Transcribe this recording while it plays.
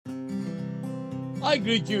I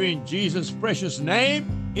greet you in Jesus' precious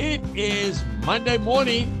name. It is Monday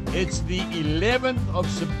morning. It's the 11th of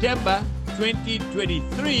September,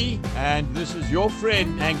 2023, and this is your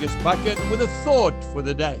friend Angus Buchan with a thought for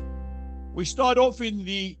the day. We start off in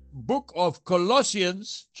the Book of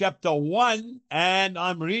Colossians, chapter 1, and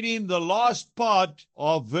I'm reading the last part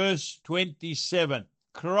of verse 27.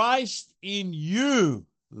 Christ in you,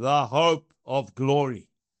 the hope of glory.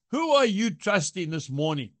 Who are you trusting this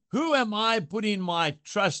morning? Who am I putting my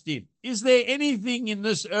trust in? Is there anything in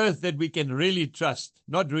this earth that we can really trust?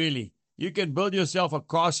 Not really. You can build yourself a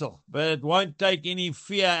castle, but it won't take any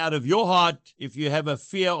fear out of your heart if you have a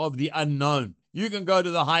fear of the unknown. You can go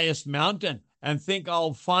to the highest mountain and think,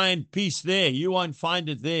 I'll find peace there. You won't find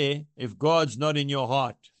it there if God's not in your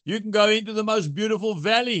heart. You can go into the most beautiful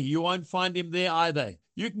valley. You won't find him there either.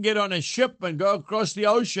 You can get on a ship and go across the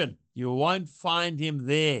ocean. You won't find him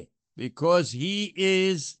there because he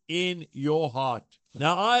is in your heart.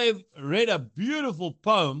 Now, I've read a beautiful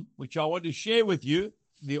poem which I want to share with you.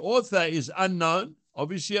 The author is unknown,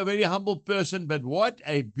 obviously a very humble person, but what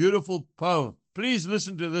a beautiful poem. Please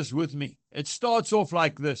listen to this with me. It starts off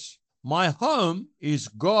like this. My home is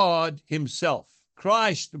God himself.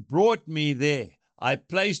 Christ brought me there. I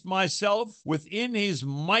placed myself within his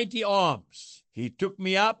mighty arms. He took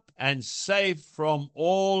me up and safe from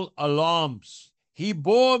all alarms. He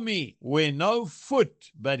bore me where no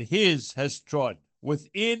foot but his has trod,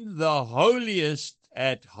 within the holiest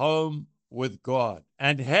at home with God,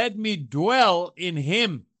 and had me dwell in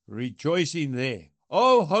him, rejoicing there.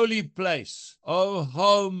 O holy place, O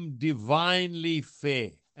home divinely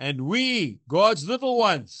fair, and we, God's little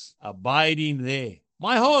ones, abiding there.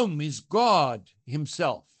 My home is God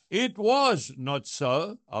himself. It was not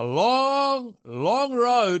so. A long, long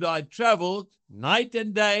road I traveled night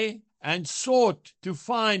and day, and sought to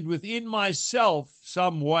find within myself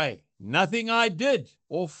some way. Nothing I did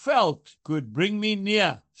or felt could bring me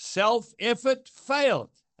near. Self-effort failed,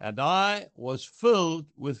 and I was filled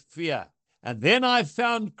with fear. And then I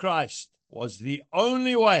found Christ was the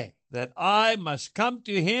only way, that I must come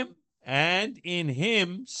to him and in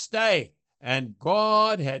him stay. And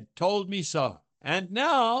God had told me so. And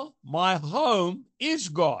now my home is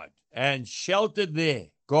God, and sheltered there.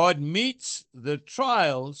 God meets the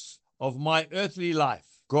trials of my earthly life.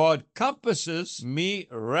 God compasses me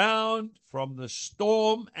round from the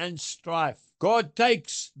storm and strife. God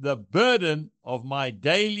takes the burden of my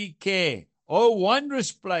daily care. O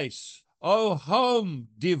wondrous place, O home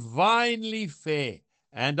divinely fair,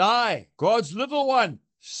 and I, God's little one,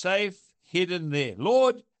 safe hidden there.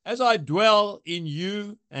 Lord, as I dwell in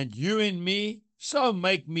you and you in me, so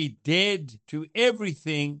make me dead to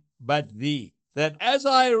everything but thee, that as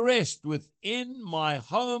I rest within my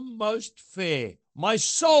home most fair, my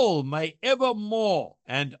soul may evermore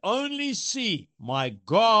and only see my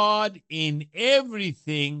God in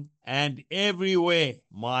everything and everywhere.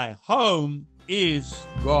 My home is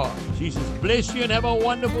God. Jesus bless you and have a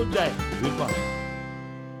wonderful day. Goodbye.